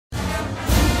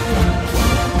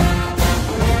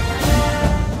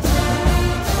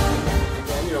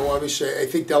obviously, I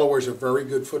think Delaware's a very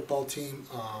good football team.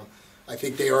 I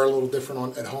think they are a little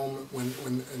different at home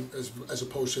as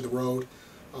opposed to the road.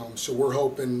 So we're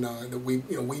hoping that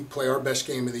we play our best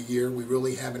game of the year. We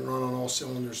really haven't run on all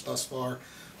cylinders thus far.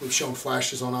 We've shown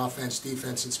flashes on offense,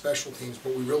 defense, and special teams,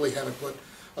 but we really haven't put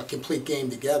a complete game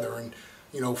together. And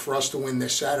for us to win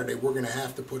this Saturday, we're going to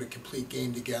have to put a complete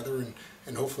game together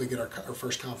and hopefully get our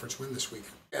first conference win this week.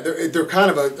 Yeah, they're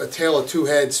kind of a tale of two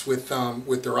heads with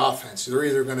their offense. They're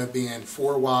either going to be in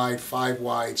 4 wide, 5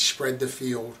 wide, spread the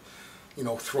field,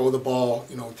 throw the ball,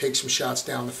 take some shots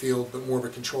down the field, but more of a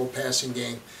controlled passing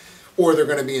game, or they're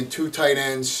going to be in 2 tight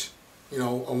ends, a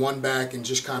 1 back, and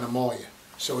just kind of maul you.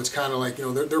 So it's kind of like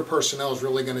their personnel is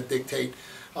really going to dictate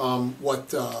what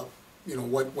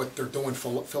they're doing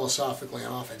philosophically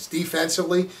on offense.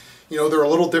 Defensively, they're a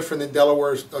little different than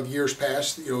Delaware of years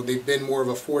past. They've been more of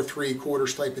a 4-3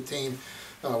 quarters type of team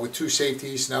with 2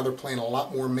 safeties. Now they're playing a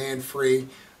lot more man-free,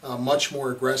 much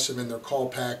more aggressive in their call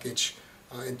package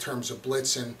in terms of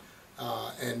blitzing.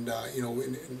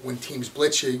 When teams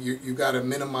blitz you got to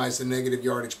minimize the negative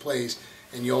yardage plays,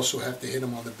 and you also have to hit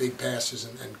them on the big passes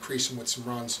and crease them with some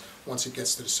runs once it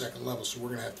gets to the second level. So we're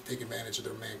going to have to take advantage of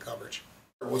their man coverage.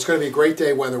 Well, it's going to be a great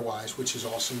day weather-wise, which is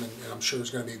awesome, and I'm sure there's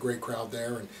going to be a great crowd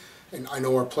there. And I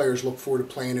know our players look forward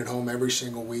to playing at home every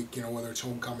single week, whether it's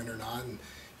homecoming or not. And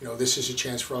this is a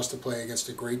chance for us to play against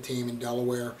a great team in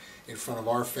Delaware in front of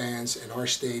our fans in our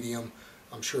stadium.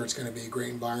 I'm sure it's going to be a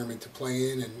great environment to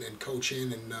play in and coach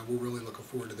in, and we're really looking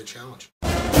forward to the challenge.